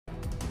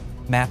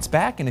Matt's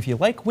back, and if you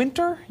like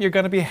winter, you're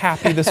going to be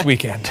happy this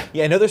weekend.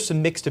 Yeah, I know there's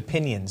some mixed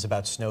opinions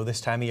about snow this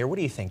time of year. What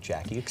do you think,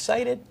 Jack? Are you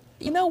excited?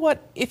 You know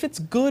what? If it's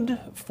good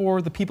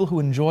for the people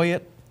who enjoy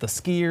it, the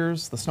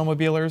skiers, the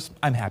snowmobilers,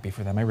 I'm happy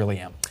for them. I really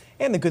am.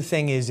 And the good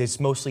thing is it's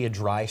mostly a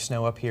dry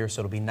snow up here, so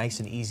it'll be nice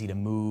and easy to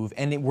move.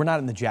 And we're not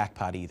in the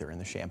jackpot either in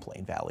the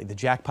Champlain Valley. The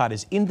jackpot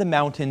is in the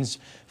mountains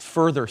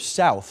further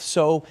south.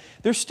 So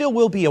there still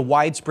will be a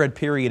widespread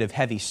period of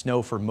heavy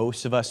snow for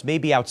most of us,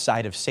 maybe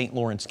outside of St.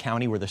 Lawrence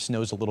County where the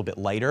snow's a little bit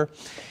lighter.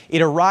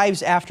 It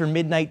arrives after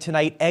midnight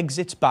tonight,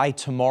 exits by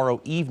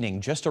tomorrow evening,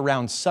 just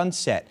around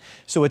sunset.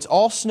 So it's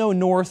all snow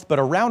north, but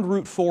around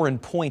Route 4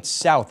 and points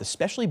south,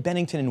 especially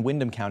Bennington and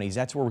Windham counties,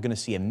 that's where we're going to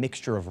see a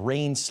mixture of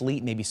rain,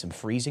 sleet, maybe some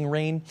freezing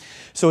rain.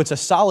 So it's a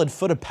solid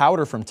foot of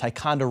powder from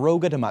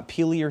Ticonderoga to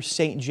Montpelier,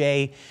 St.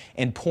 Jay,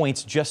 and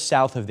points just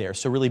south of there.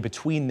 So really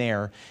between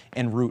there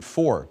and Route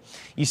 4.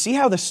 You see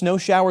how the snow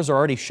showers are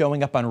already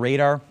showing up on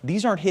radar?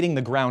 These aren't hitting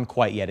the ground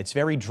quite yet. It's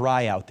very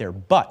dry out there,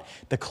 but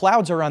the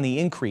clouds are on the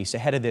increase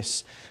ahead of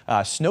this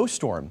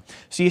snowstorm.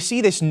 So you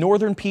see this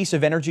northern piece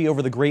of energy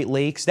over the Great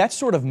Lakes, that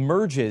sort of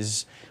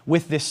merges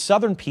with this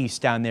southern piece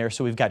down there.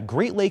 So we've got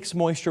Great Lakes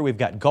moisture, we've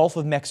got Gulf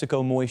of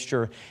Mexico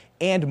moisture,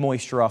 and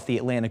moisture off the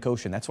Atlantic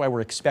Ocean. That's why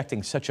we're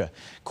expecting such a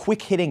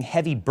quick-hitting,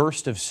 heavy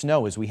burst of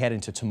snow as we head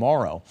into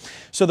tomorrow.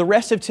 So the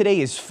rest of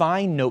today is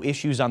fine, no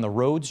issues on the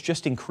roads,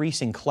 just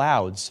increasing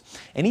clouds.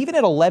 And even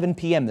at 11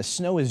 p.m., the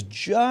snow is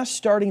just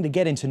starting to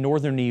get into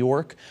northern New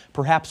York,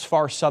 perhaps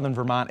far southern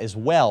Vermont as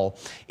well.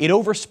 It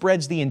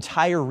overspreads the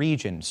entire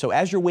region. So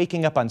as you're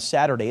waking up on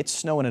Saturday, it's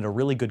snowing at a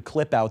really good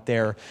clip out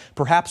there,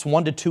 perhaps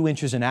 1 to 2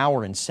 inches an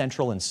hour in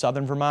central and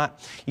southern Vermont.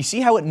 You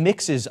see how it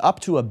mixes up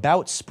to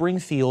about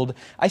Springfield.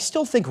 I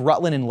still think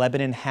Rutland and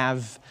Lebanon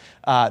have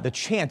the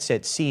chance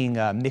at seeing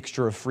a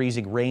mixture of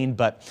freezing rain,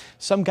 but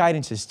some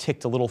guidance is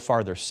ticked a little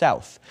farther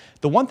south.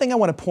 The one thing I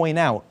want to point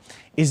out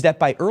is that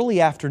by early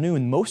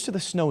afternoon, most of the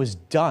snow is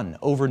done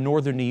over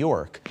northern New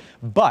York,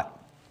 but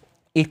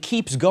it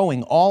keeps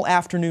going all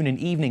afternoon and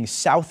evening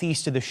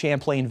southeast of the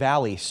Champlain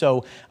Valley.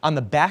 So on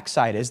the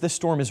backside, as the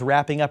storm is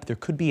wrapping up, there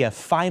could be a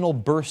final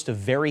burst of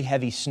very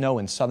heavy snow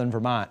in southern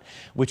Vermont,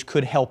 which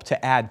could help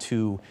to add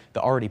to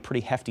the already pretty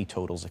hefty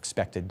totals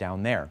expected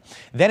down there.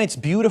 Then it's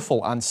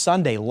beautiful on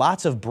Sunday,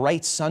 lots of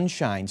bright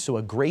sunshine, so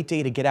a great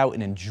day to get out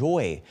and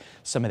enjoy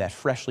some of that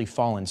freshly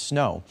fallen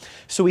snow.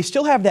 So we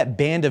still have that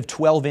band of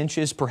 12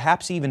 inches,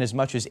 perhaps even as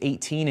much as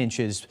 18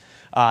 inches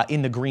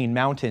in the Green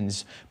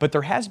Mountains, but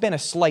there has been a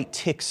slight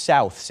tick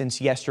south since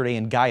yesterday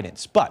in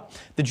guidance. But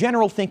the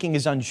general thinking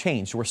is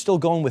unchanged. We're still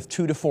going with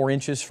 2 to 4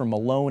 inches from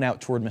Malone out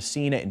toward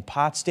Messina and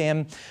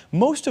Potsdam.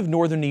 Most of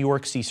northern New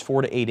York sees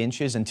 4 to 8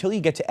 inches until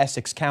you get to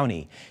Essex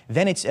County.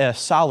 Then it's a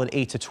solid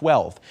 8 to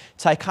 12.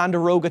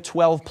 Ticonderoga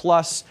 12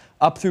 plus,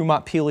 up through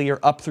Montpelier,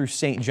 up through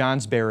St.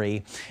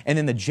 Johnsbury, and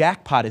then the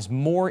jackpot is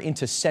more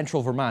into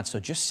central Vermont, so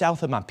just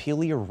south of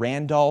Montpelier,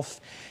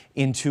 Randolph,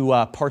 into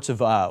parts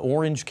of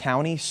Orange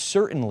County,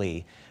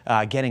 certainly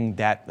getting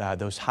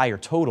those higher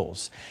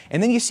totals.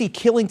 And then you see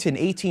Killington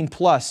 18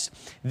 plus.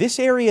 This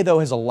area though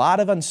has a lot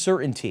of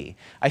uncertainty.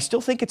 I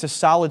still think it's a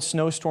solid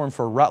snowstorm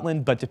for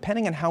Rutland, but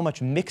depending on how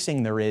much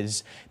mixing there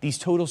is, these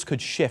totals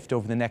could shift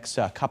over the next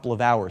couple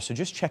of hours. So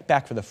just check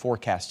back for the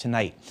forecast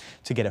tonight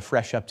to get a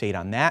fresh update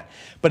on that.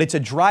 But it's a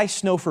dry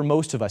snow for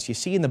most of us. You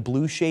see in the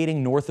blue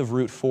shading north of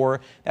Route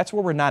 4, that's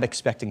where we're not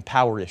expecting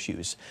power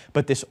issues.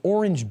 But this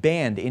orange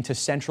band into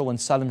central and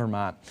southern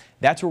Vermont,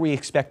 that's where we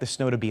expect the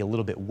snow to be a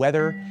little bit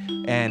wetter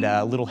and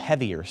a little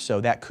heavier,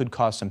 so that could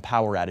cause some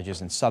power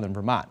outages in southern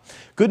Vermont.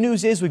 Good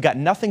news is we've got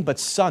nothing but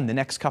sun the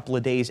next couple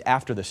of days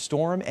after the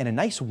storm and a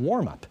nice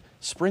warm-up.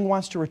 Spring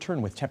wants to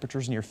return with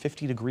temperatures near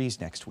 50 degrees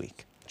next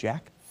week.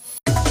 Jack?